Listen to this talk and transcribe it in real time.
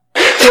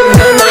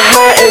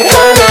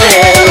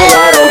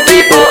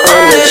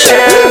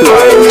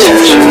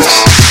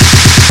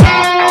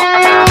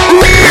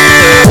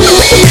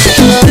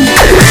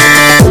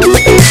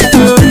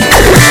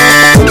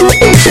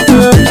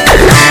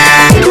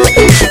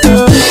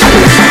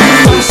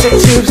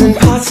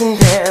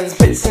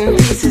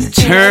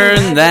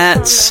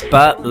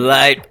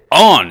Spotlight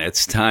on.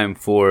 It's time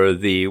for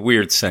the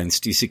Weird Science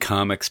DC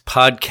Comics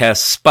podcast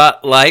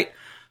Spotlight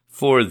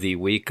for the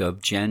week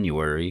of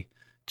January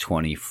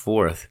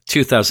 24th,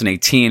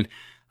 2018.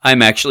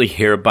 I'm actually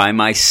here by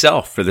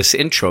myself for this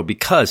intro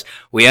because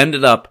we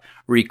ended up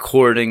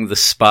recording the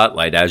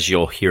Spotlight, as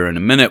you'll hear in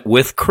a minute,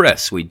 with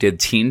Chris. We did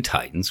Teen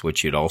Titans,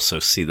 which you'd also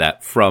see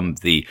that from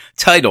the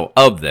title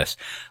of this.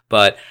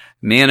 But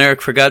me and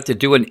Eric forgot to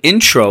do an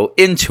intro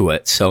into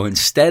it, so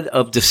instead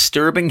of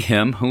disturbing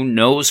him, who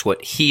knows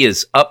what he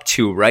is up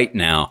to right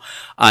now,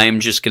 I am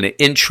just going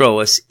to intro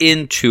us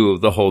into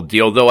the whole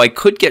deal, though I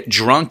could get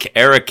drunk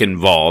Eric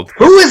involved.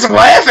 Who is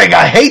laughing?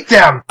 I hate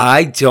them!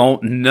 I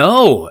don't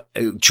know,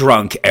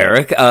 drunk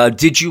Eric.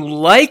 Did you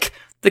like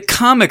the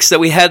comics that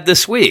we had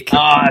this week?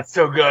 Ah, it's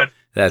so good.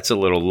 That's a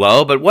little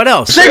low, but what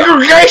else?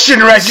 Segregation,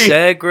 Reggie!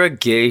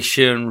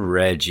 Segregation,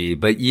 Reggie.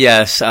 But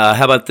yes,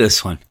 how about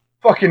this one?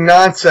 Fucking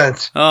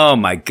nonsense. Oh,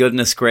 my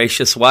goodness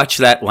gracious. Watch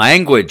that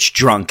language,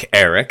 drunk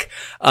Eric.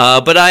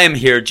 But I am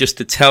here just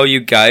to tell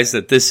you guys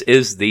that this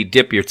is the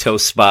Dip Your Toe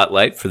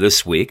Spotlight for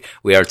this week.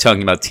 We are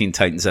talking about Teen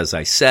Titans, as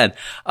I said.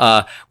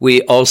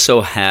 We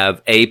also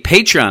have a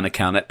Patreon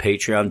account at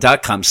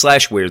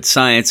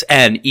patreon.com/weirdscience.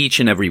 And each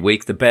and every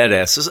week, the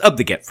badasses of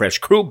the Get Fresh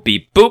crew,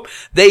 beep boop,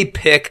 they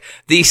pick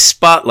the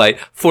spotlight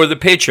for the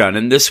Patreon.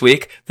 And this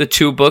week, the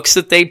two books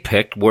that they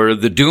picked were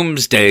The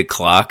Doomsday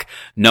Clock,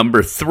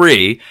 number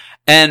 3,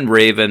 and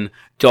Raven,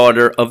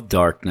 Daughter of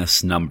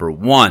Darkness, number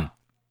 1.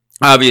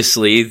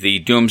 Obviously, the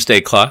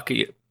Doomsday Clock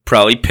you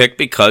probably picked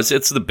because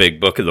it's the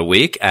big book of the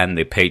week, and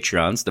the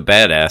patrons, the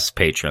badass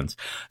patrons,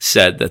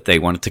 said that they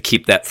wanted to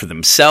keep that for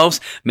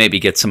themselves, maybe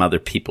get some other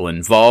people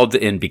involved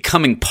in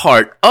becoming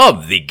part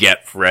of the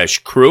Get Fresh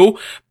crew.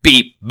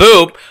 Beep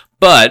boop.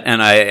 But,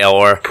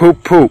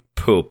 Poop poop.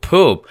 Poop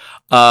poop.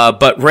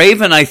 But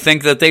Raven, I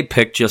think that they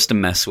picked just to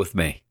mess with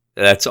me.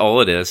 That's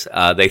all it is.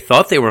 They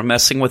thought they were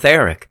messing with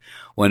Eric,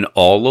 when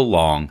all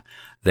along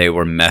they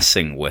were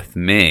messing with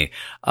me.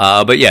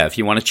 But yeah, if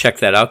you want to check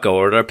that out, go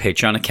over to our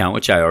Patreon account,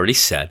 which I already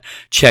said.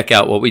 Check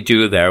out what we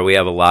do there. We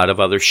have a lot of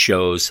other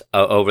shows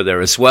over there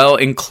as well,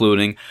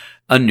 including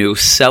a new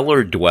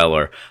Cellar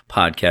Dweller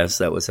podcast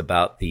that was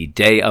about the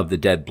Day of the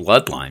Dead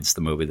Bloodlines, the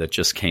movie that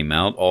just came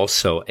out.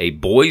 Also, a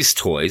Boys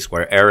Toys,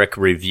 where Eric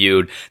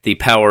reviewed the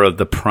Power of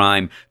the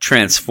Prime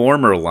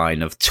Transformer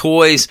line of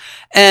toys,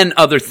 and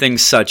other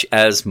things such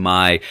as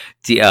the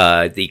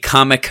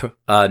comic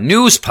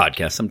news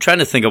podcast. I'm trying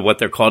to think of what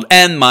they're called,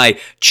 and my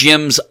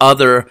Jim's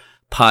Other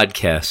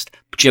podcast.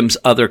 Jim's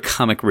Other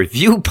Comic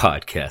Review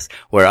podcast,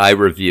 where I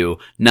review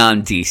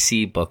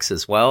non-DC books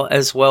as well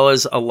as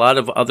a lot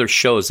of other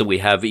shows that we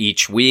have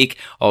each week.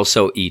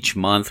 Also, each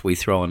month, we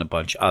throw in a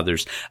bunch of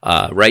others.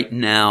 Right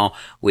now,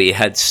 we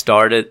had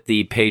started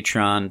the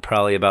Patreon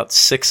probably about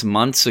 6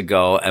 months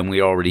ago, and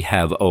we already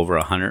have over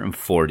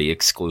 140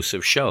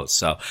 exclusive shows.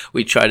 So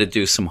we try to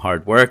do some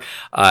hard work.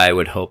 I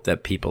would hope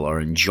that people are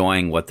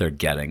enjoying what they're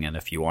getting, and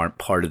if you aren't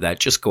part of that,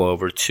 just go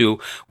over to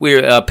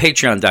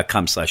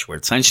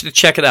patreon.com/weirdscience to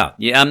check it out.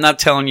 Yeah, I'm not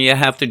telling you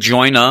have to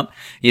join up.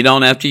 You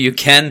don't have to. You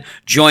can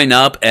join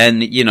up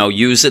and,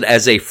 use it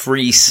as a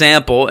free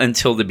sample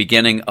until the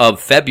beginning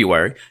of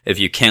February. If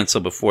you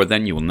cancel before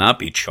then, you will not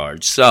be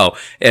charged. So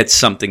it's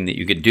something that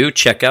you can do.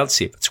 Check out,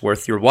 see if it's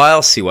worth your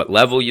while, see what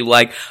level you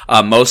like.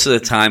 Most of the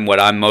time, what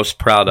I'm most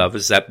proud of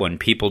is that when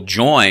people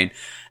join,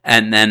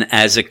 and then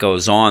as it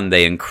goes on,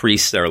 they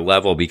increase their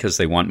level because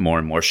they want more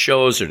and more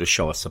shows or to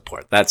show us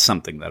support. That's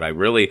something that I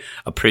really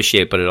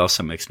appreciate, but it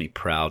also makes me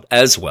proud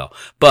as well.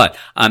 But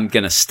I'm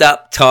going to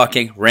stop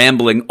talking,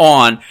 rambling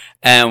on,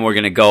 and we're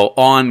going to go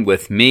on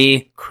with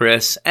me,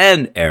 Chris,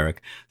 and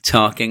Eric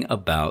talking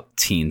about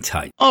Teen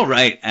Titans. All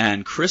right,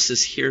 and Chris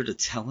is here to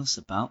tell us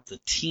about the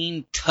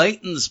Teen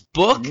Titans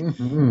book.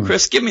 Mm-hmm.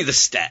 Chris, give me the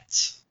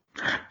stats.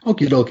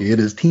 Okie dokie,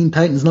 it is Teen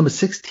Titans number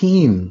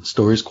 16.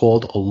 Stories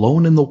called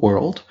Alone in the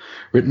World,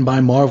 written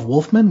by Marv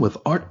Wolfman with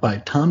art by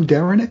Tom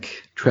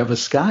Derenick, Trevor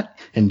Scott,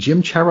 and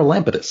Jim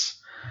Charalampidis.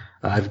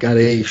 I've got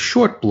a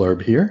short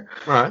blurb here.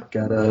 Right.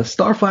 Got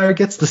Starfire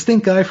gets the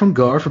stink eye from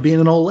Gar for being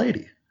an old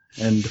lady,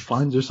 and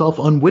finds herself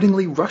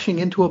unwittingly rushing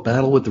into a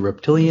battle with the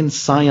reptilian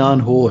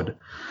Scion Horde.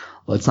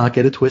 Let's not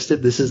get it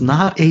twisted, this is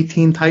not a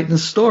Teen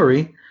Titans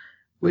story,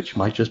 which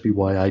might just be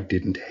why I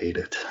didn't hate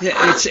it.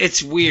 Yeah,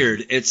 it's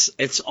weird.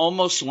 It's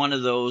almost one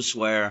of those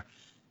where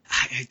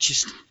I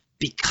just,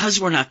 because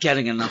we're not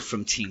getting enough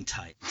from Teen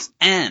Titans,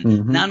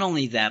 and not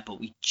only that, but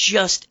we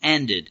just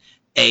ended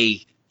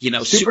a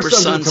Super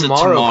Sons of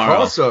Tomorrow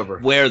crossover,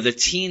 where the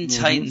Teen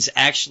Titans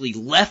actually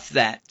left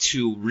that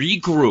to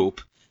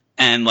regroup.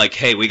 And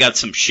hey, we got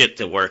some shit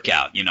to work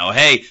out.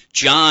 Hey,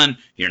 John,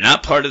 you're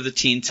not part of the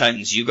Teen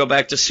Titans. You go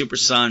back to Super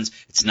Sons.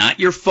 It's not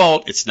your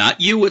fault. It's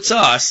not you. It's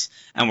us.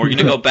 And we're going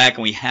to go back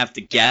and we have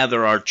to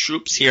gather our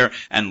troops here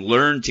and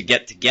learn to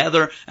get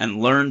together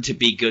and learn to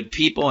be good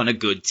people and a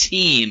good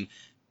team.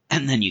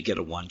 And then you get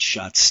a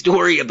one-shot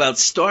story about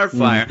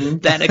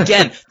Starfire that,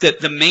 again,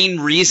 the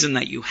main reason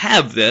that you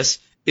have this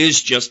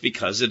is just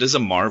because it is a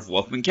Marv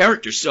Wolfman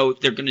character. So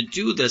they're going to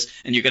do this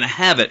and you're going to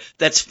have it.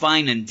 That's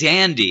fine and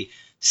dandy.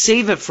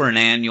 save it for an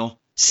annual.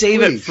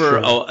 Save it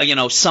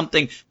for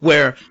something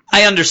where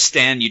I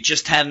understand you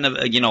just had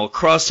a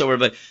crossover,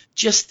 but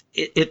just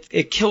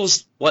it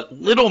kills what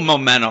little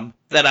momentum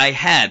that I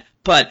had.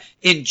 But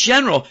in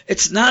general,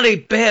 it's not a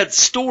bad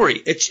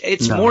story.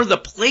 It's more the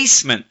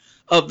placement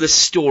of the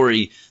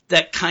story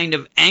that kind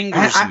of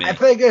angers me. The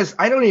thing is,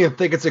 I don't even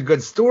think it's a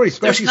good story,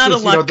 especially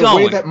since the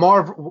way that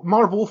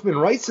Marv Wolfman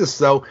writes this.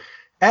 Though,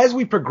 as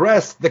we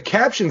progress, the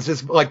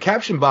captions, like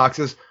caption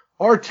boxes,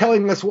 are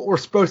telling us what we're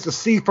supposed to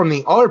see from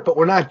the art, but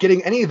we're not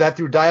getting any of that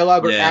through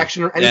dialogue or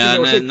action or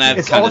anything.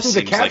 It's all through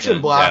the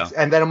caption blocks,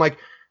 and then I'm like,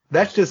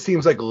 that just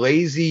seems like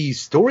lazy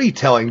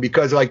storytelling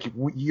because like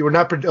you're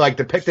not like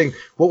depicting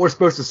what we're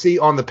supposed to see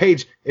on the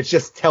page. It's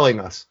just telling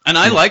us. And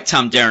I like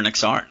Tom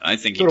Derenick's art. I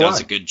think he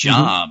does a good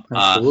job. Mm-hmm.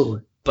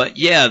 Absolutely. But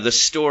yeah, the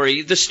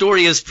story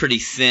is pretty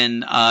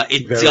thin.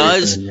 It very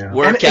does thin,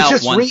 work and out it's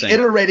just one thing.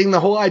 Reiterating the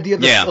whole idea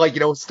that,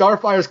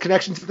 Starfire's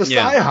connection to the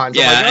Scions.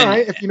 Yeah, like, all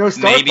right, if you know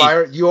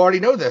Starfire, you already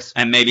know this.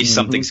 And maybe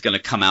something's going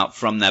to come out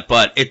from that.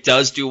 But it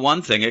does do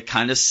one thing. It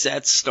kind of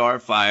sets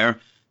Starfire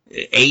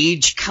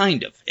age,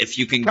 kind of. If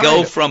you can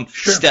go from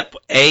step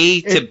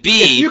A to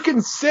B. If you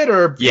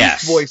consider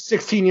Beast Boy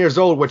 16 years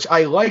old, which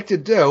I like to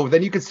do,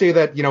 then you could say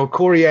that,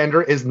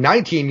 Coriander is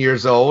 19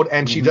 years old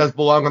and she does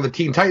belong on the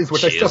Teen Titans,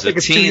 which I still think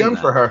is too young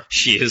for her.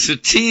 She is a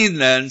teen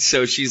then,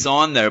 so she's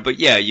on there. But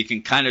yeah, you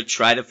can kind of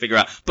try to figure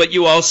out. But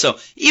you also,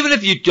 even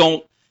if you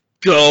don't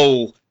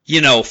go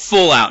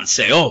full out and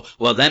say, oh,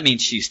 well, that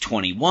means she's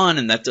 21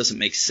 and that doesn't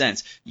make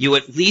sense. You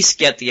at least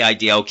get the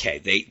idea,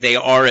 okay, they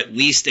are at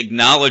least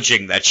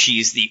acknowledging that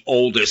she's the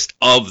oldest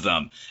of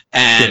them.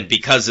 And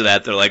because of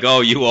that, they're like, oh,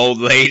 you old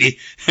lady.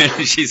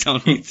 And she's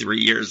only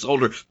 3 years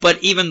older.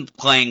 But even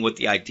playing with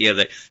the idea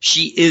that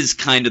she is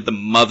kind of the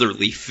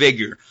motherly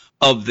figure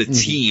of the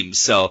team.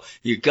 So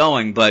you're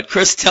going. But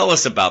Chris, tell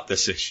us about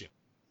this issue.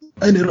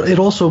 And it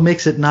also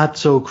makes it not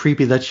so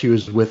creepy that she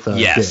was with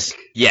Dick.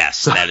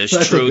 Yes, that is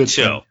true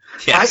too.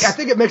 Yes. I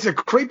think it makes it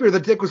creepier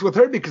that Dick was with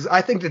her because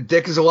I think that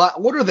Dick is a lot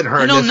older than her.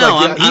 I don't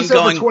know. He's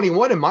over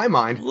 21 in my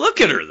mind. Look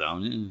at her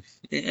though.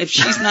 If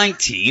she's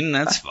 19,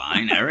 that's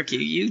fine, Eric.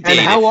 You dated. And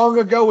how long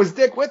ago was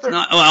Dick with her?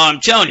 No, well, I'm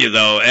telling you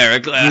though,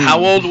 Eric.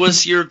 How old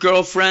was your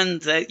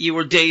girlfriend that you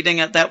were dating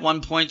at that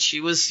one point?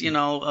 She was,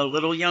 a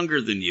little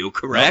younger than you,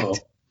 correct? Uh-oh.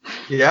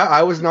 Yeah,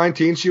 I was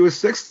 19. She was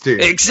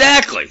 16.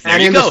 Exactly. There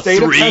and you in go. the state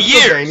 3 of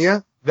Pennsylvania,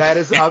 years. That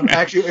is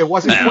actually it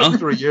wasn't quite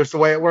 3 years the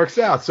way it works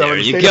out. So in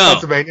the state of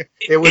Pennsylvania,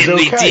 it was in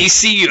okay. In the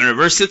DC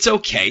universe, it's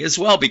okay as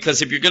well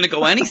because if you're going to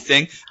go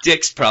anything,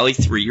 Dick's probably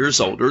 3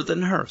 years older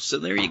than her. So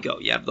there you go.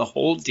 You have the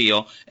whole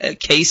deal.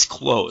 Case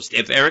closed.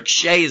 If Eric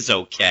Shea is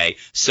okay,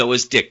 so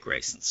is Dick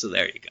Grayson. So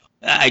there you go.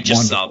 I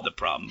just solved the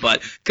problem.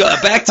 But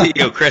back to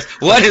you, Chris.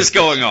 What is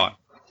going on?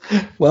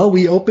 Well,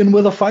 we open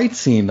with a fight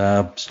scene.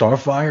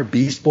 Starfire,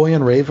 Beast Boy,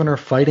 and Raven are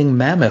fighting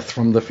Mammoth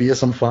from the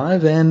Fearsome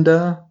Five, and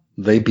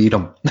they beat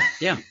him.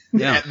 Yeah.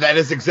 That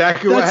is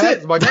exactly what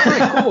happened. Like, all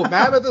right, cool.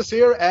 Mammoth is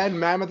here, and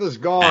Mammoth is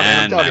gone.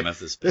 And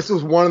Mammoth is back. This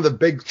was one of the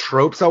big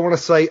tropes, I want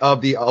to say, of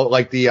the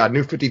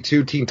New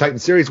 52 Teen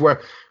Titans series,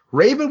 where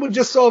Raven would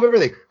just solve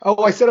everything.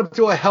 Oh, I set up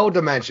to a hell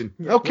dimension.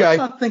 Okay. Let's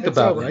not think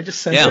about it. I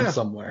just sent it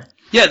somewhere.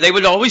 Yeah, they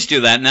would always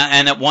do that.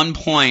 And at one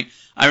point,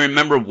 I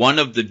remember one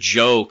of the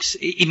jokes,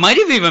 it might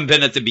have even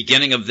been at the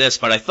beginning of this,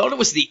 but I thought it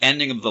was the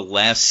ending of the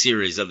last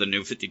series of the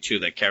New 52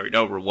 that carried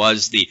over,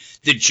 was the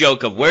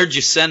joke of, where'd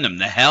you send him?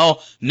 The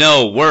hell?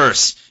 No,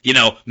 worse.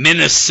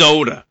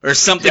 Minnesota or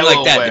something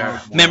like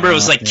that. Remember, it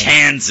was like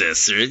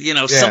Kansas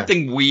or,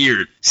 something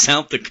weird.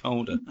 South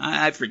Dakota.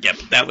 I forget,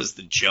 but that was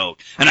the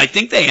joke. And I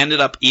think they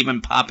ended up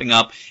even popping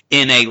up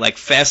in a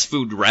fast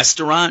food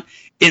restaurant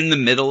in the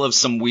middle of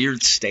some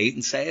weird state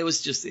and say it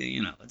was just,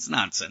 it's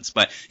nonsense.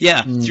 But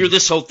yeah, through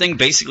this whole thing,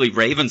 basically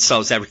Raven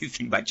solves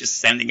everything by just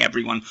sending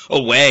everyone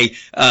away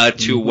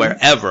to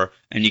wherever.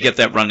 And you get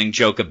that running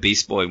joke of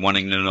Beast Boy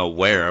wanting to know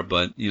where,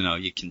 but,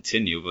 you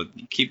continue.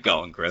 But keep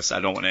going, Chris. I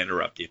don't want to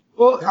interrupt you.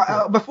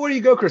 Well, before you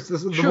go, Chris,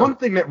 this is the one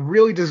thing that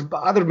really just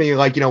bothered me.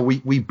 Like,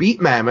 we beat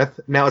Mammoth.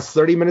 Now it's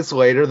 30 minutes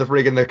later.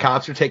 The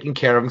cops are taking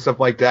care of him, stuff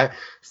like that.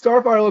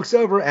 Starfire looks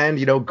over,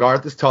 and,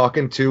 Garth is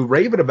talking to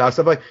Raven about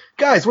stuff like,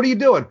 guys, what are you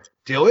doing?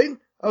 Doing?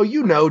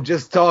 Oh,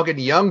 just talking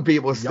young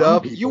people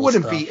stuff. You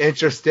wouldn't be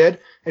interested.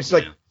 And she's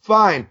like,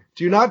 fine.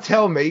 Do not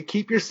tell me.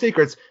 Keep your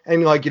secrets.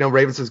 And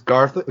Raven says,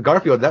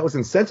 Garfield, that was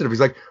insensitive. He's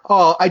like,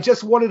 oh, I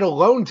just wanted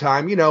alone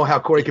time. You know how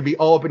Corey can be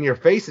all up in your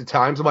face at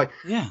times. I'm like,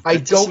 I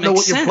don't know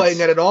what you're playing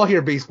at all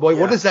here, Beast Boy.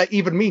 What does that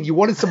even mean? You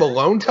wanted some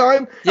alone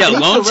time? Yeah,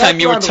 alone time.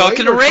 You were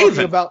talking to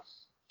Raven.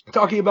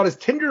 Talking about his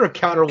Tinder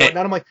account or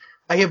whatnot. I'm like,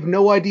 I have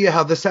no idea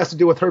how this has to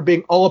do with her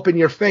being all up in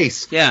your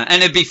face. Yeah,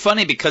 and it'd be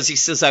funny because he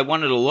says, I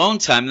wanted alone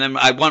time, and then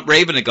I want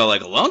Raven to go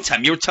like, alone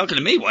time? You were talking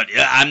to me. What?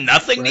 I'm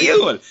nothing to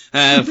you.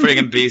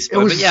 Friggin' Beast. It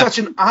was such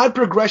an odd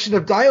progression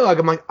of dialogue.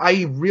 I'm like,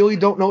 I really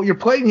don't know what you're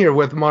playing here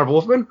with, Marv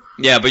Wolfman.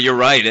 Yeah, but you're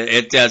right.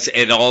 It does.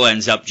 It all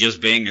ends up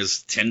just being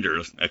his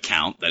Tinder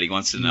account that he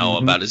wants to know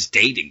about his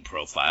dating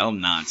profile.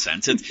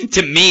 Nonsense.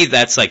 To me,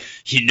 that's like,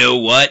 you know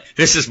what?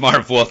 This is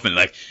Marv Wolfman.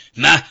 Like,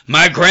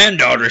 my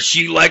granddaughter,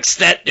 she likes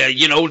that,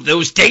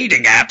 those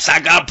dating apps. I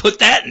got to put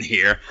that in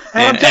here.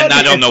 And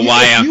I don't know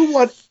why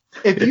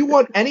if you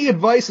want any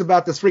advice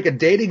about this freaking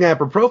dating app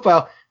or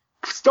profile,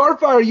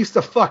 Starfire used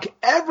to fuck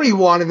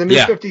everyone in the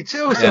New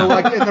 52. So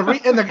like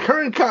in the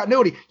current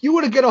continuity, you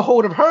would have get a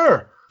hold of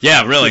her.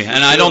 Yeah, really.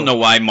 And I don't know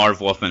why Marv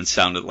Wolfman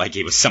sounded like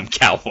he was some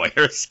cowboy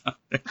or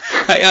something.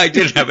 I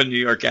didn't have a New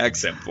York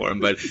accent for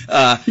him, but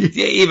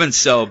even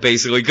so,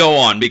 basically, go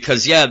on,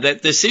 because,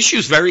 this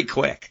issue's very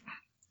quick.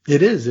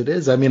 It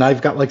is. I mean,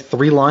 I've got like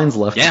 3 lines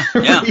left. Yeah,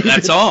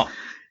 that's all.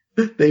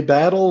 They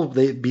battle.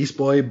 Beast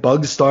Boy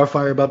bugs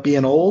Starfire about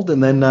being old,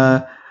 and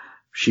then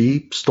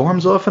she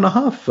storms off in a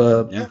huff.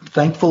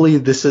 Thankfully,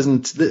 this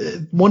isn't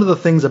one of the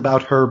things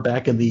about her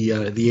back in the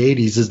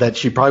 80s is that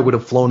she probably would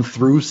have flown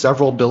through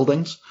several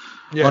buildings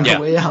on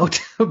her way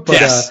out.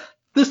 But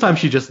this time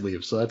she just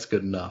leaves, so that's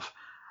good enough.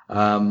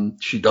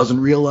 She doesn't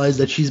realize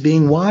that she's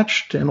being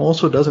watched, and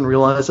also doesn't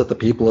realize that the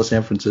people of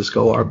San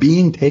Francisco are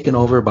being taken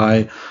over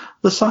by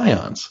the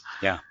Scions.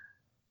 Yeah.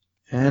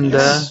 And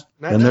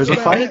then there's a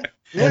fight.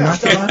 Yeah,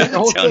 the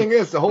whole thing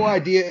is, the whole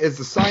idea is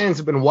the Scions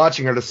have been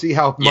watching her to see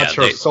how much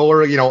her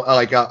solar,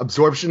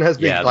 absorption has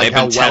been, like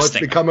how well it's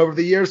become over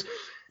the years.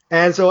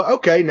 And so,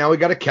 okay, now we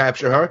got to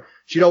capture her.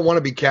 She don't want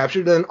to be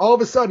captured. And all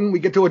of a sudden, we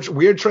get to a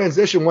weird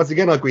transition once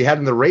again, like we had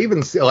in the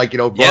Ravens,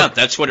 book. Yeah,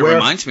 that's what it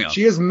reminds me of.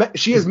 She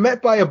is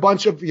met by a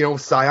bunch of,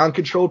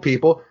 Scion-controlled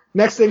people.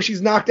 Next thing,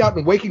 she's knocked out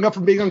and waking up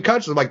from being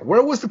unconscious. I'm like,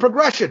 where was the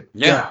progression?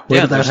 Yeah,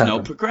 there's no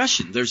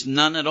progression. There's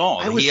none at all.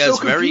 I was so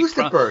confused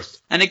at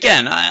first. And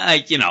again,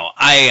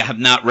 I have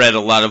not read a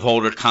lot of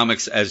older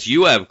comics as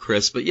you have,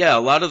 Chris, but a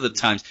lot of the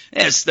times,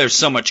 there's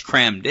so much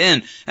crammed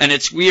in, and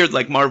it's weird,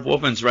 like Marv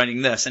Wolfman's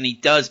writing this, and he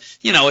does,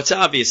 it's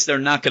obvious they're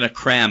not going to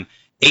cram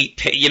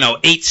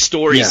 8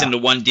 stories into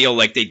one deal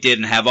like they did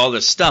and have all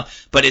this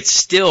stuff, but it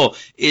still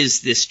is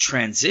this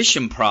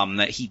transition problem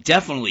that he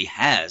definitely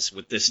has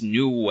with this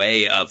new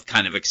way of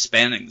kind of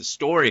expanding the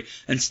story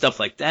and stuff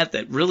like that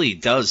really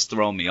does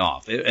throw me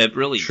off. It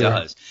really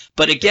does.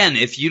 But again,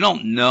 if you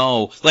don't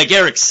know, like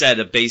Eric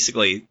said,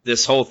 basically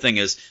this whole thing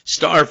is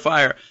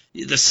Starfire,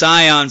 the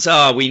Scions,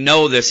 we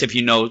know this if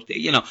you know,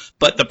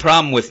 but the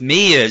problem with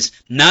me is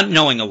not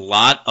knowing a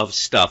lot of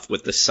stuff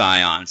with the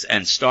Scions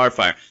and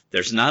Starfire.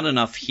 There's not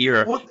enough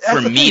here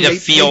for me to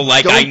feel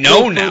like I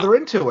know now.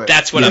 Into it.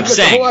 That's what I'm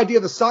saying. The whole idea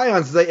of the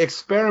Scions is they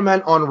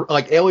experiment on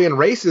like alien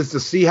races to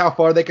see how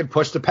far they can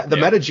push the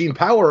metagene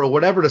power or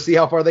whatever to see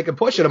how far they can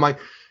push it. I'm like,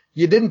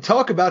 you didn't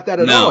talk about that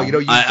at all.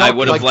 I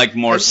would have liked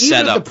more setup.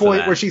 Even at the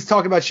point where she's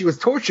talking about she was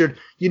tortured,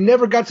 you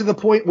never got to the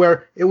point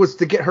where it was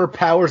to get her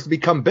powers to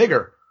become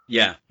bigger.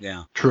 Yeah.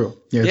 True.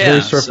 Yeah, it's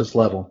very surface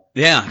level.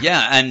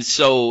 Yeah. And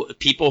so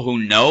people who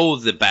know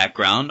the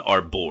background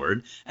are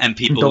bored, and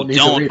people who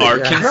don't are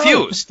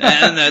confused,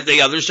 and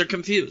the others are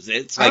confused.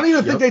 I don't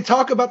even think they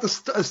talk about the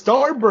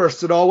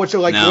starbursts at all, which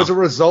was a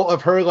result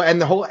of her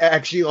and the whole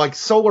actually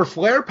solar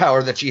flare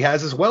power that she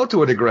has as well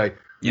to a degree.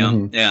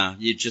 Yeah,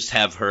 you just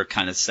have her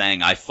kind of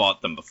saying, I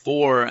fought them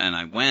before, and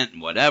I went,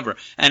 and whatever.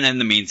 And in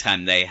the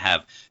meantime, they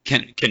have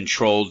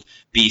controlled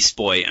Beast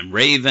Boy and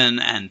Raven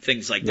and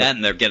things like that,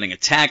 and they're getting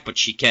attacked, but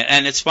she can't.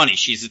 And it's funny,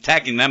 she's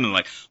attacking them,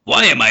 and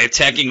why am I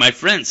attacking my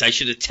friends? I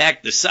should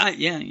attack the side.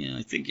 Yeah,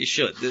 I think you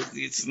should.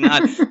 It's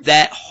not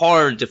that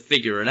hard to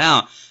figure it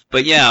out.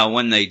 But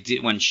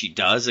when she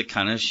does,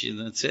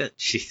 that's it.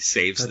 She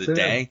saves the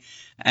day.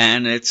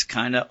 And it's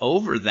kind of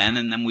over then,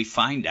 and then we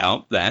find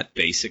out that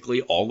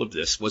basically all of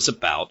this was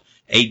about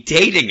a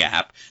dating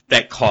app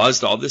that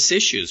caused all this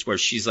issues, where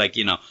she's like,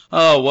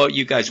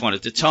 you guys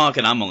wanted to talk,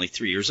 and I'm only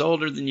 3 years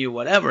older than you,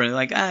 whatever. And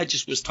I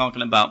just was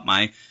talking about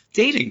my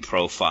dating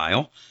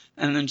profile.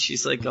 And then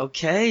she's like,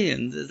 okay,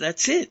 and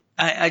that's it.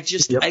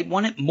 I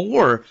want it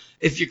more.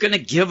 If you're going to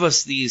give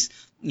us these,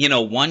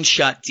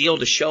 one-shot deal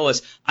to show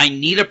us, I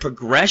need a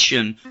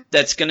progression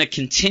that's going to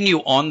continue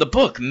on the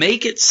book.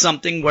 Make it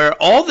something where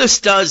all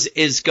this does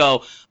is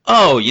go,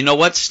 oh, you know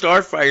what?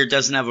 Starfire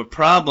doesn't have a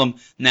problem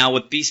now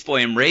with Beast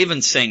Boy and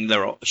Raven saying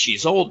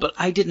she's old, but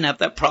I didn't have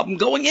that problem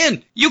going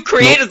in. You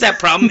created that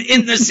problem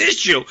in this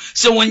issue.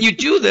 So when you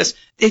do this,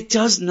 it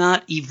does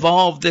not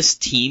evolve this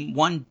team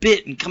one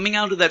bit. And coming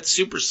out of that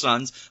Super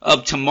Sons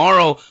of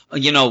Tomorrow,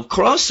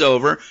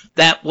 crossover,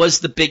 that was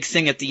the big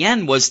thing at the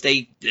end, was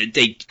they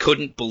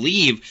couldn't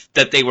believe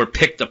that they were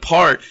picked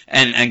apart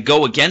and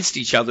go against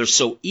each other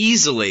so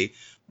easily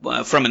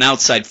from an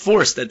outside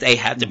force that they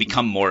had to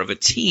become more of a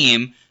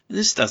team.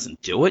 This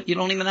doesn't do it. You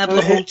don't even have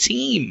the whole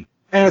team.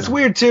 And it's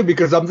weird, too,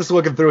 because I'm just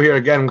looking through here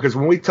again, because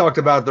when we talked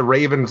about the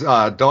Raven's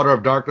Daughter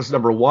of Darkness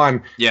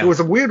 #1, there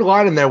was a weird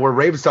line in there where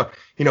Raven's talking,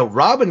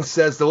 Robin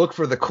says to look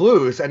for the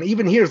clues, and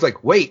even here it's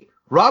like, wait,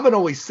 Robin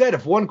always said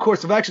if one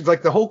course of action,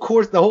 like the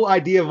whole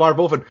idea of Marv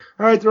Wolfman,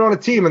 all right, they're on a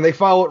team, and they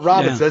follow what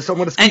Robin says, so I'm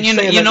going to keep saying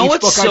that. And you know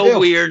what's so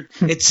weird?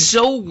 It's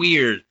so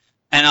weird,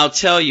 and I'll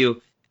tell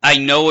you, I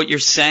know what you're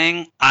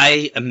saying.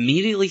 I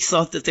immediately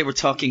thought that they were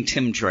talking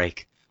Tim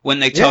Drake when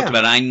they talked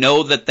about it. I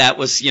know that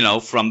was,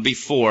 from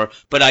before,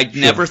 but I'd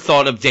never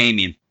thought of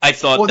Damian. I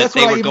thought well, that that's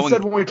they what I were even going.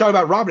 said when we were talking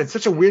about Robin. It's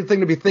such a weird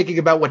thing to be thinking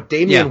about what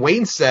Damian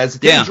Wayne says.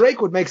 Tim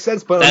Drake would make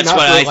sense, but That's not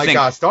what for I like think.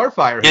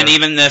 Starfire. Here. And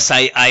even this,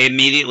 I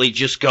immediately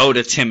just go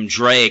to Tim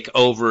Drake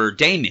over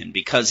Damian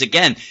because,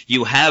 again,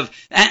 you have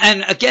 –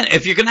 and again,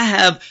 if you're going to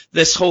have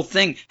this whole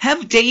thing,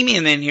 have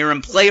Damian in here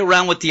and play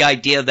around with the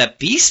idea that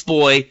Beast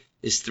Boy –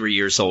 is 3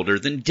 years older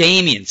than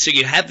Damian. So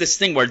you have this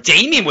thing where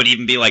Damian would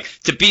even be like,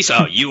 to Beast,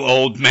 oh, you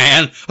old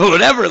man, or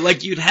whatever.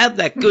 Like, you'd have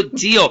that good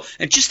deal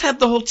and just have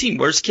the whole team.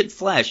 Where's Kid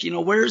Flash? You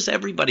know, where's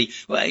everybody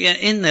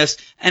in this?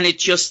 And it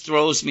just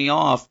throws me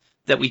off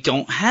that we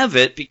don't have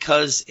it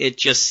because it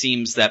just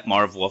seems that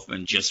Marv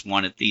Wolfman just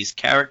wanted these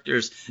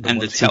characters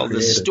and to tell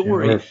the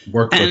story.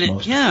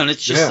 And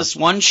it's just this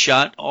one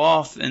shot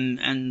off,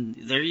 and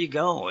there you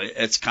go.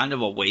 It's kind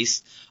of a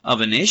waste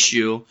of an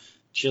issue.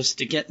 Just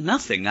to get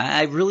nothing.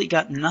 I really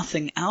got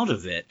nothing out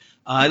of it.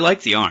 I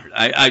like the art.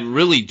 I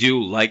really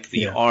do like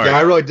the art. Yeah,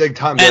 I really dig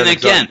Tom And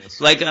Derrick's again,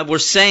 art. like we're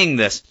saying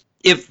this,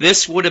 if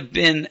this would have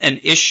been an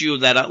issue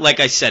that,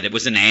 like I said, it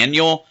was an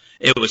annual,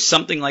 it was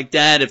something like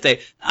that. If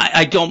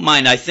I don't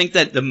mind. I think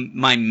that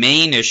my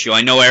main issue,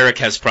 I know Eric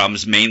has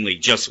problems mainly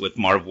just with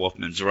Marv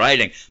Wolfman's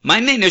writing.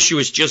 My main issue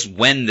is just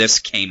when this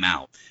came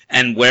out.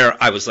 And where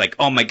I was like,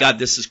 oh, my God,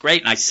 this is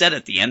great. And I said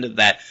at the end of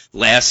that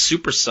last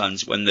Super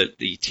Sons when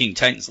the Teen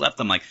Titans left,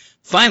 I'm like,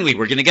 finally,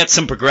 we're going to get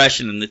some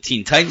progression in the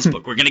Teen Titans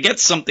book. We're going to get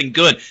something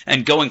good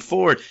and going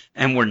forward.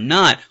 And we're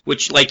not,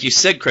 which, like you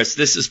said, Chris,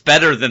 this is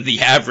better than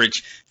the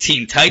average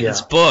Teen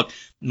Titans book.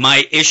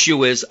 My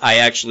issue is I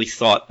actually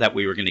thought that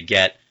we were going to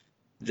get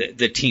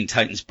the Teen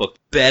Titans book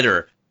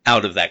better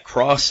out of that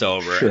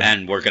crossover,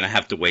 and we're going to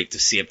have to wait to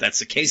see if that's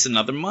the case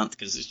another month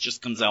because it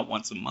just comes out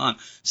once a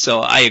month.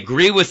 So I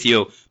agree with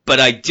you, but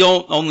I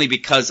don't, only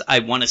because I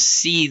want to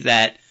see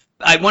that.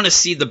 I want to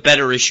see the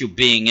better issue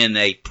being in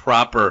a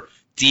proper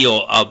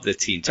deal of the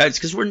Teen Titans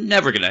because we're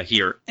never going to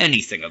hear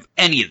anything of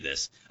any of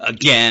this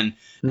again,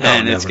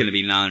 and it's going to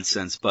be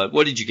nonsense. But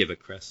what did you give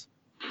it, Chris?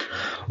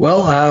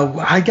 Well,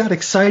 I got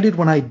excited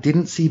when I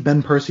didn't see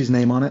Ben Percy's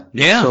name on it.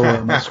 Yeah.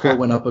 So my score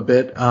went up a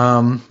bit.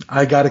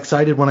 I got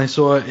excited when I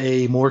saw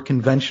a more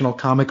conventional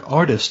comic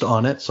artist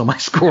on it, so my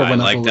score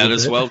went up a little bit. I like that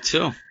as well,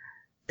 too.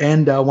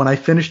 And when I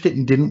finished it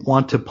and didn't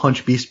want to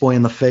punch Beast Boy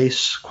in the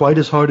face quite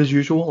as hard as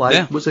usual,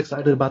 I was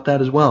excited about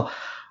that as well.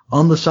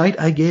 On the site,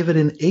 I gave it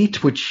an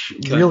 8, which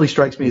really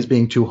strikes me as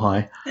being too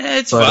high.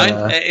 It's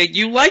fine.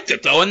 You liked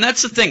it, though, and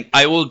that's the thing.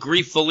 I will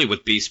agree fully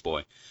with Beast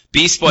Boy.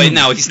 Beast Boy,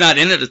 now he's not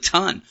in it a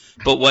ton,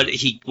 but what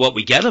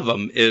we get of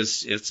him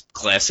is it's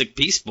classic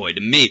Beast Boy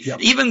to me. Yep.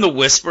 Even the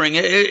whispering,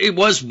 it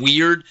was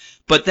weird,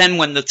 but then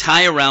when the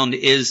tie around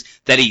is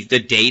that the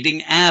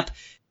dating app,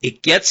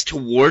 it gets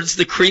towards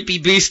the creepy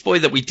Beast Boy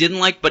that we didn't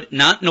like, but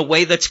not in a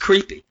way that's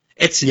creepy.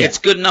 It's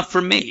good enough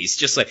for me. He's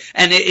just like,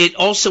 and it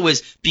also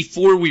is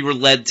before we were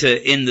led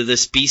into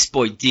this Beast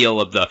Boy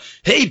deal of the,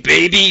 hey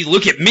baby,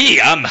 look at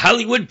me, I'm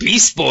Hollywood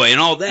Beast Boy and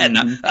all that.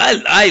 Mm-hmm.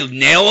 And I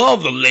nail all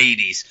the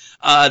ladies.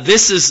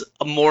 This is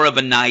more of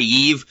a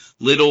naive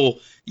little,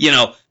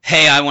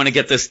 hey, I want to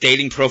get this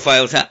dating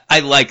profile. I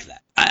like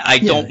that. I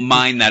don't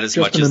mind that as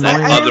much as that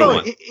other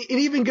one. It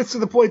even gets to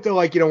the point though,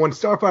 like, when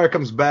Starfire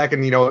comes back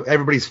and,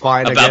 everybody's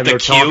fine about again, they're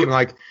talking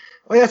like,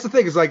 well, that's the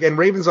thing. Is like, and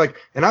Raven's like,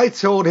 and I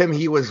told him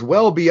he was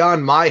well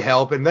beyond my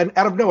help, and then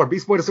out of nowhere,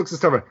 Beast Boy just looks at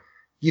Starfire.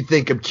 You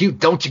think I'm cute,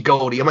 don't you,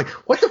 Goldie? I'm like,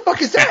 what the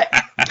fuck is that?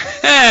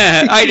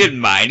 I didn't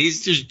mind.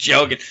 He's just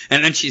joking.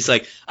 And then she's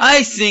like,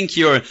 I didn't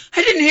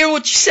hear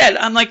what you said.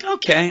 I'm like,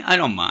 okay, I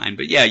don't mind.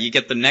 But yeah, you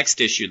get the next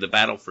issue, the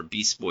Battle for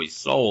Beast Boy's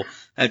Soul.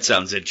 That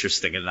sounds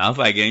interesting enough.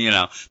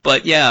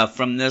 But yeah,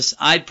 from this,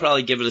 I'd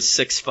probably give it a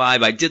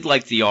 6.5. I did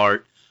like the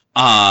art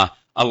a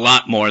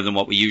lot more than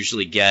what we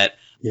usually get.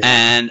 Yeah.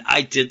 And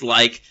I did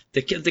like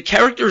the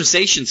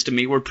characterizations to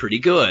me were pretty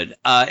good.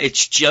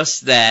 It's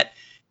just that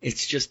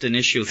it's just an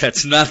issue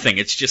that's nothing.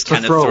 It's just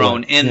kind of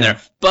thrown in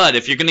there. But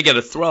if you're going to get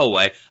a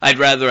throwaway, I'd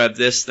rather have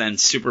this than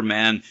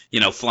Superman,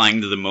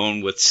 flying to the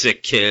moon with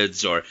sick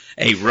kids or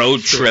a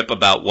road trip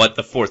about what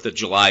the 4th of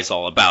July is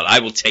all about. I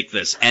will take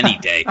this any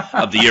day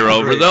of the year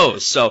over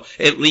those. So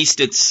at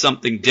least it's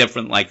something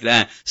different like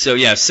that. So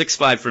yeah,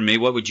 6.5 for me.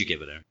 What would you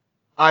give it, Aaron?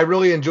 I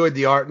really enjoyed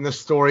the art in this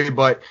story,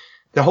 but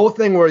the whole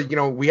thing where,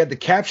 we had the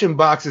caption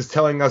boxes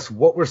telling us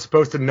what we're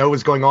supposed to know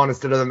is going on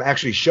instead of them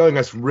actually showing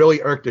us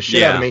really irked the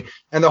shit out of me.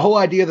 And the whole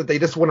idea that they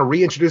just want to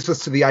reintroduce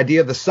us to the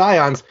idea of the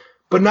Scions,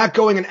 but not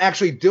going and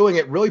actually doing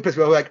it really pissed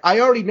me off. Like, I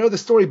already know the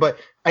story, but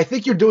I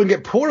think you're doing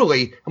it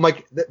poorly. I'm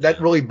like,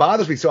 that really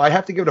bothers me. So I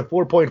have to give it a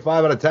 4.5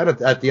 out of 10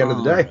 at the end of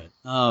the day. Right.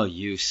 Oh,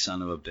 you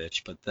son of a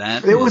bitch. But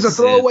it was a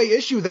throwaway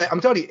issue that I'm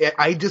telling you,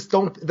 I just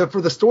don't, for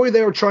the story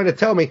they were trying to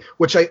tell me,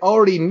 which I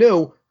already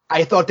knew,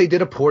 I thought they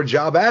did a poor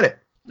job at it.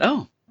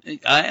 Oh,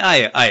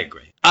 I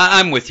agree.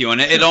 I'm with you.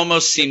 And it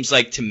almost seems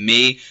like to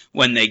me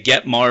when they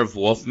get Marv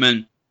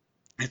Wolfman,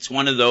 it's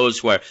one of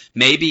those where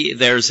maybe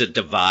there's a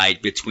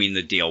divide between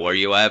the deal where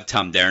you have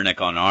Tom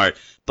Derrick on art,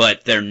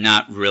 but they're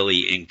not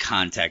really in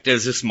contact.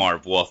 There's this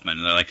Marv Wolfman,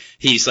 and they're like,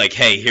 he's like,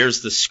 hey,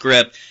 here's the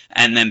script,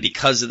 and then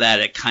because of that,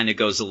 it kind of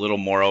goes a little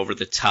more over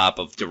the top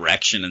of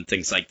direction and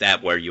things like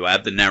that, where you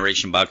have the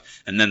narration box,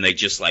 and then they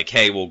just like,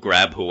 hey, we'll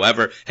grab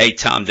whoever. Hey,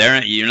 Tom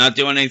Darren, you're not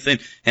doing anything?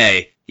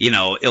 Hey,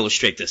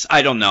 illustrate this.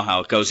 I don't know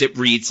how it goes. It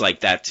reads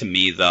like that to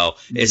me, though,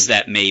 is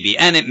that maybe,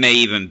 and it may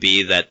even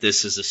be that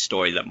this is a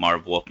story that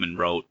Marv Wolfman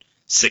wrote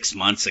 6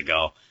 months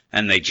ago,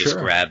 and they just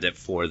grabbed it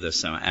for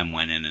this and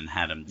went in and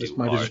had him do this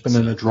might art. have just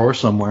been in a drawer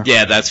somewhere.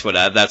 Yeah, that's what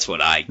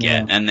I get.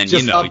 Yeah. And then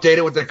just update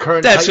it with the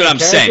current. That's what I'm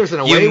saying.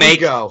 And away we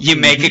go. You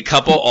make a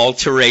couple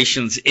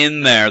alterations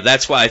in there.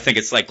 That's why I think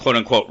it's like, quote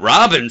unquote,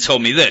 Robin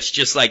told me this,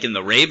 just like in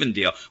the Raven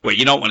deal, where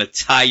you don't want to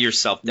tie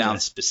yourself down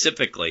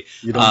specifically.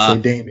 You don't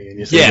say Damien.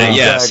 You say Robin.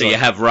 Exactly. So you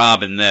have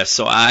Robin this.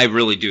 So I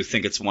really do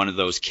think it's one of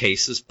those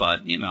cases.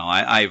 But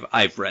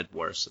I've read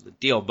worse of the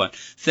deal. But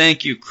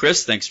thank you,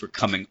 Chris. Thanks for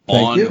coming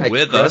on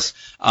with us.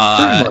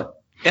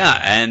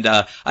 Yeah, and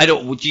I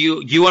don't.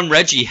 You and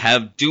Reggie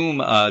have Doom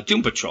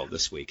Patrol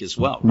this week as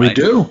well, right? We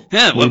do.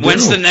 Yeah.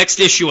 When's the next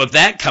issue of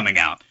that coming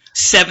out?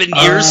 7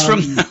 years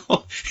from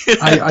now.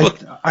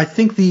 I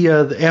think the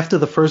after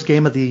the first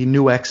game of the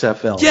new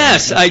XFL.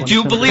 Yes, I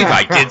do believe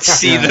I did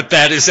see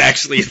that is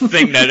actually a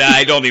thing that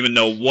I don't even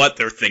know what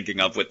they're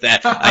thinking of with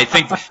that. I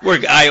think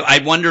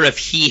I wonder if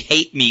He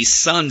Hate Me's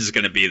son's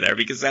going to be there,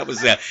 because that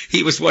was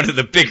he was one of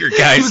the bigger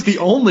guys. He was the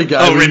only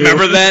guy. Oh,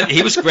 remember that?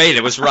 He was great.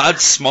 It was Rod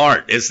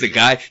Smart is the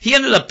guy. He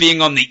ended up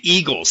being on the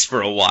Eagles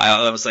for a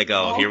while. I was like,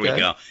 here we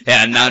go.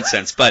 Yeah,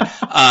 nonsense. But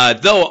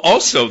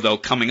though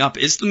coming up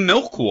is the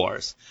Milk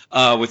Wars.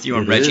 With you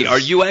and Reggie. Are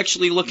you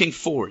actually looking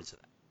forward to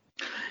that?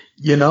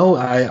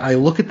 I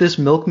look at this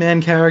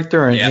Milkman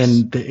character,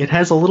 and it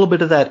has a little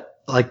bit of that,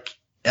 like,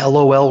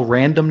 LOL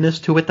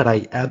randomness to it that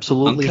I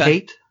absolutely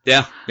hate.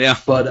 Yeah.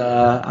 But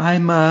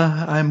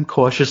I'm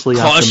cautiously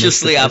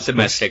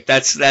optimistic.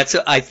 That's.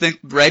 I think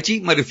Reggie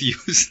might have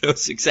used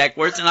those exact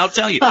words, and I'll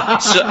tell you.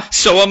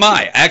 So am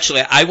I.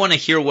 Actually, I want to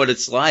hear what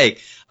it's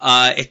like.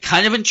 It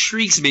kind of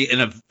intrigues me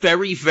in a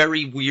very,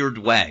 very weird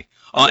way.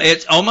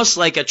 It's almost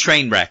like a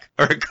train wreck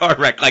or a car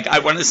wreck. Like, I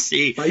want to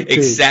see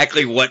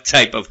exactly what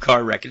type of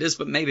car wreck it is,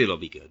 but maybe it'll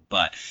be good.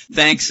 But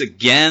thanks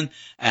again,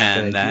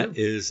 and that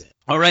is it.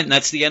 All right, and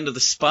that's the end of the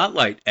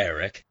spotlight,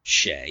 Eric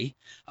Shea.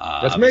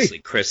 That's obviously,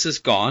 me. Chris is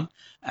gone,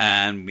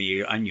 and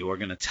you are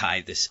going to tie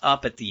this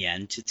up at the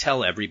end to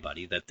tell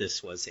everybody that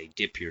this was a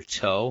dip your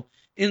toe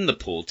in the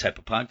pool type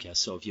of podcast.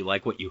 So if you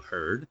like what you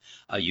heard,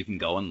 you can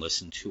go and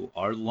listen to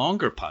our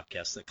longer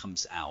podcast that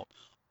comes out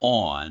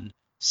on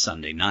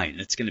Sunday night.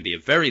 And it's going to be a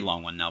very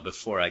long one. Now,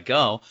 before I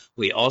go,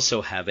 we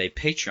also have a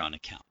Patreon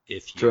account.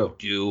 If you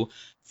do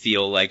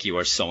feel like you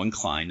are so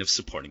inclined of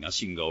supporting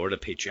us, you can go over to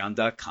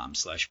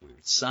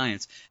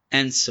patreon.com/weirdscience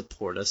and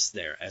support us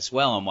there as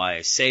well. And why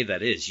I say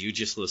that is, you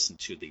just listen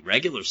to the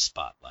regular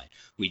spotlight.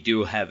 We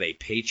do have a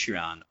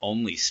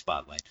Patreon-only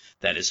spotlight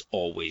that is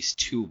always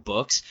 2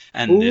 books.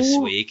 And this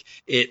week,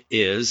 it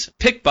is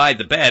picked by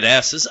the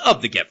badasses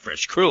of the Get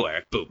Fresh crew,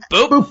 Eric. Boop,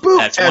 boop. Boop, boop.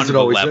 That's one of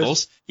the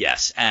levels.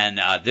 Yes.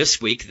 And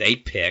this week, they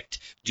picked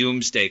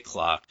Doomsday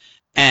Clock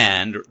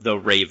and the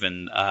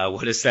Raven,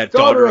 what is that?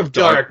 Daughter of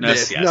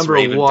Darkness. Yes, number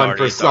Raven, 1 Daughter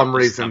for of some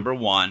Darkness, reason. Number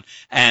 1.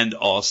 And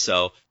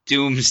also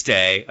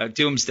Doomsday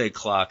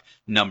Clock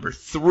number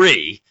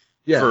 3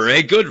 for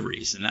a good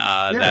reason.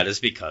 That is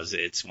because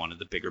it's one of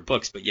the bigger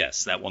books. But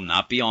yes, that will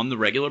not be on the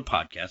regular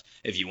podcast.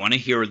 If you want to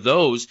hear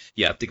those,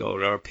 you have to go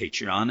to our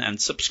Patreon and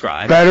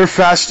subscribe. Better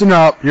fasten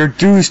up. Your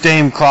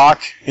Doomsday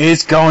Clock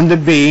is going to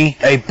be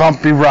a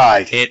bumpy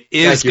ride. It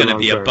is going to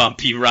be a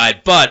bumpy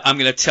ride. But I'm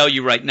going to tell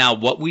you right now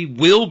what we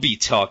will be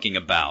talking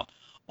about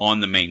on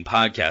the main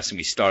podcast. And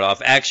we start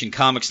off Action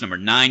Comics number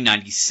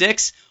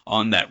 996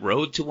 on that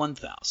road to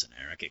 1,000,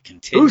 Eric. It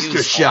continues.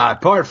 Booster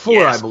Shot, part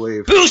 4, I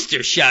believe.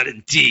 Booster Shot,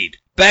 indeed.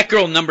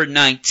 Batgirl number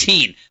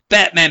 19.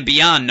 Batman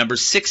Beyond number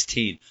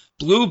 16.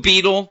 Blue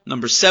Beetle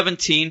number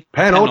 17.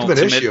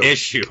 Penultimate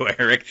issue,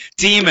 Eric.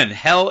 Demon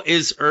Hell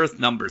is Earth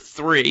number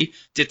 3.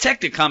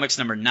 Detective Comics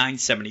number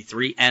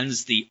 973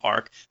 ends the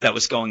arc that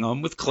was going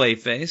on with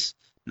Clayface.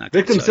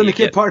 Victim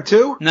Syndicate part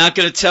 2? Not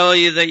going to tell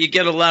you that you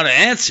get a lot of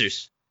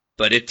answers,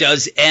 but it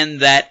does end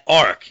that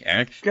arc,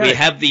 Eric. Okay. We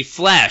have the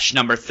Flash,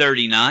 number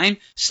 39,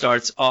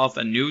 starts off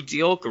a new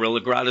deal.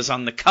 Gorilla Grodd is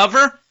on the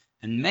cover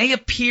and may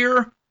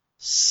appear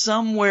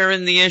somewhere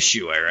in the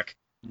issue, Eric.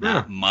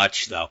 Not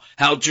much, though.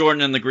 Hal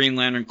Jordan and the Green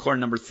Lantern Corps,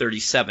 number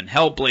 37.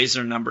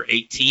 Hellblazer, number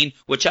 18,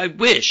 which I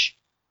wish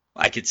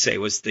I could say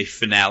was the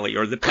finale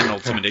or the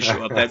penultimate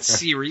issue of that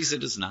series.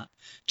 It is not.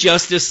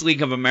 Justice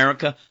League of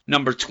America,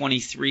 number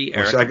 23.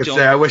 Eric, I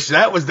wish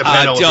that was the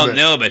penultimate. I don't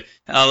know, but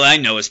all I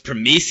know is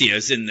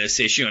Prometheus in this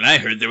issue, and I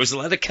heard there was a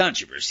lot of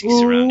controversy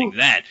surrounding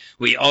that.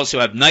 We also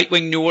have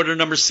Nightwing New Order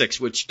number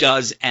 6, which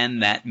does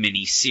end that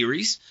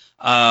mini-series.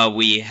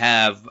 We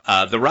have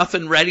the Rough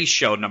and Ready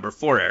Show number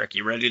 4, Eric.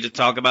 You ready to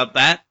talk about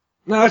that?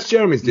 No, that's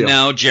Jeremy's deal.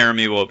 No,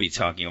 Jeremy will be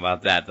talking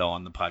about that, though,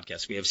 on the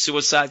podcast. We have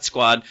Suicide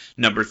Squad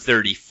number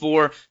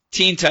 34.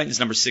 Teen Titans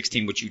number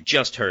 16, which you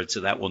just heard, so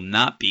that will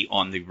not be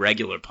on the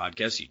regular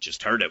podcast. You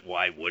just heard it.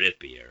 Why would it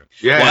be, Eric?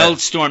 Yeah.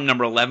 Wildstorm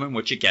number 11,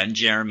 which again,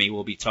 Jeremy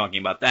will be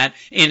talking about that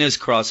in his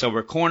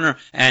crossover corner,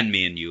 and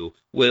me and you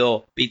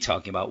will be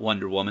talking about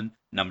Wonder Woman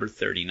number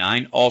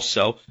 39.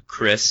 Also,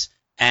 Chris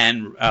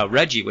and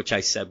Reggie, which I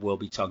said will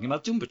be talking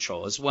about Doom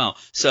Patrol as well.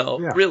 So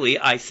really,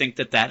 I think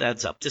that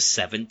adds up to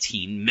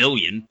 17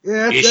 million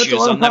issues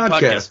on that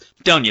podcast.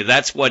 Don't you?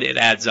 That's what it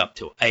adds up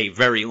to. A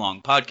very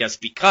long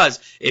podcast,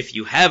 because if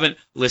you haven't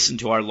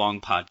listened to our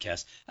long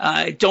podcast,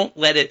 don't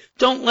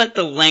let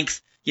the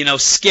length,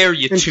 scare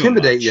you too much.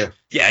 Intimidate you.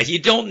 Yeah, you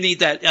don't need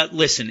that.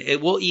 Listen, it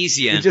will ease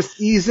you in. You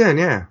just ease in,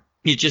 yeah.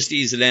 You just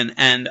ease it in.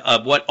 And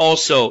what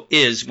also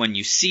is, when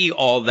you see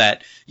all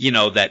that,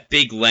 that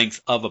big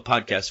length of a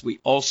podcast, we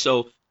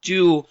also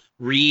do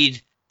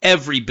read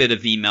every bit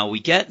of email we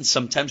get, and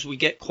sometimes we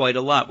get quite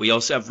a lot. We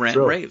also have rant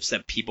and raves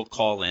that people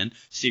call in,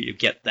 so you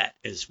get that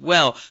as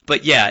well.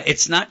 But yeah,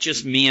 it's not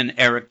just me and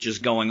Eric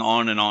just going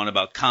on and on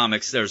about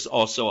comics. There's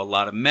also a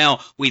lot of mail.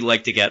 We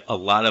like to get a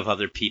lot of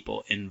other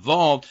people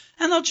involved,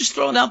 and I'll just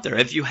throw it out there.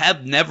 If you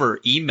have never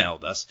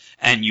emailed us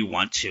and you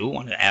want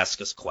to ask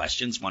us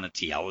questions, want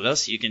to yell at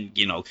us, you can,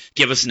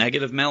 give us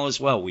negative mail as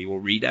well. We will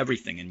read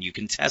everything, and you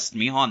can test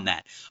me on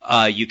that.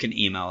 You can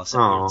email us at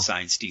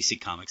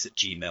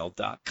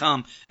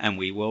weirdsciencedccomics@gmail.com. And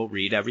we will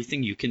read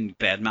everything. You can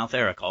badmouth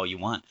Eric all you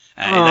want.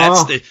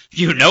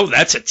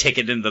 That's a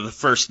ticket into the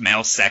first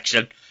mail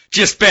section.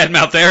 Just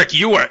badmouth Eric.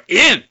 You are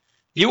in.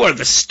 You are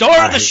the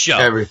star of the show.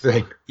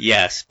 Everything.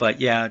 Yes,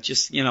 but yeah,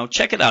 just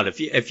check it out.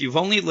 If you've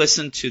only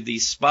listened to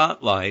these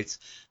spotlights,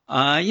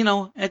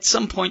 at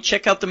some point,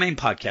 check out the main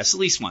podcast at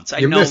least once.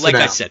 I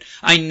said,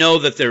 I know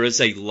that there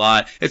is a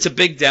lot. It's a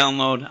big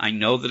download. I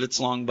know that it's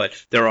long, but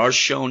there are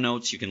show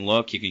notes. You can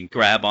look. You can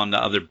grab onto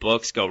other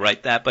books, go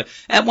write that. But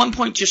at one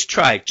point, just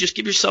try. Just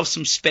give yourself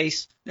some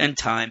space and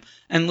time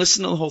and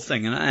listen to the whole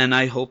thing. And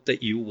I hope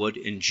that you would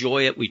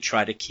enjoy it. We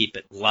try to keep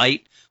it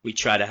light. We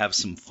try to have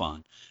some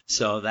fun.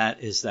 So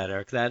that is that,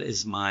 Eric. That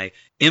is my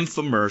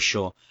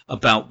infomercial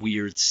about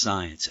weird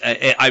science.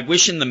 I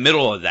wish in the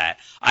middle of that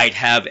I'd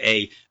have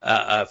a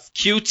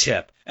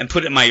Q-tip and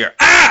put it in my ear.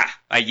 Ah!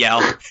 I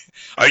yell.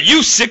 Are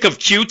you sick of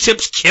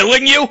Q-tips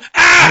killing you?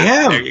 Ah! I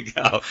am. There you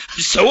go.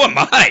 So am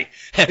I.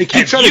 They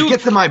keep trying to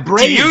get to my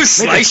brain. Do you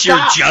slice your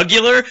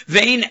jugular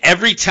vein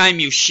every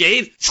time you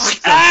shave?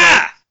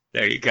 Ah!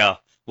 There you go.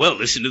 Well,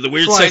 listen to the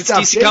Weird Science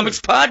DC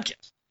Comics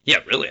podcast. Yeah,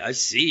 really, I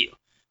see you.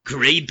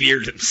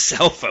 Graybeard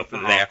himself over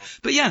there.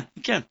 But yeah,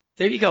 again,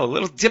 there you go. A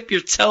little dip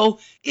your toe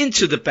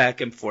into the back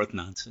and forth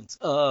nonsense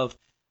of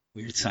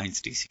Weird Science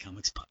DC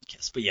Comics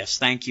podcast. But yes,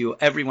 thank you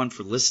everyone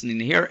for listening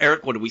to here.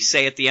 Eric, what do we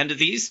say at the end of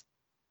these?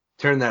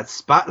 Turn that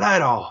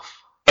spotlight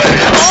off. Oh,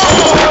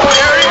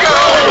 there you go.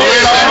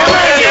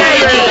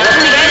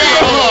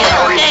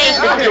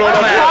 The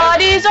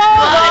party's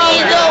over.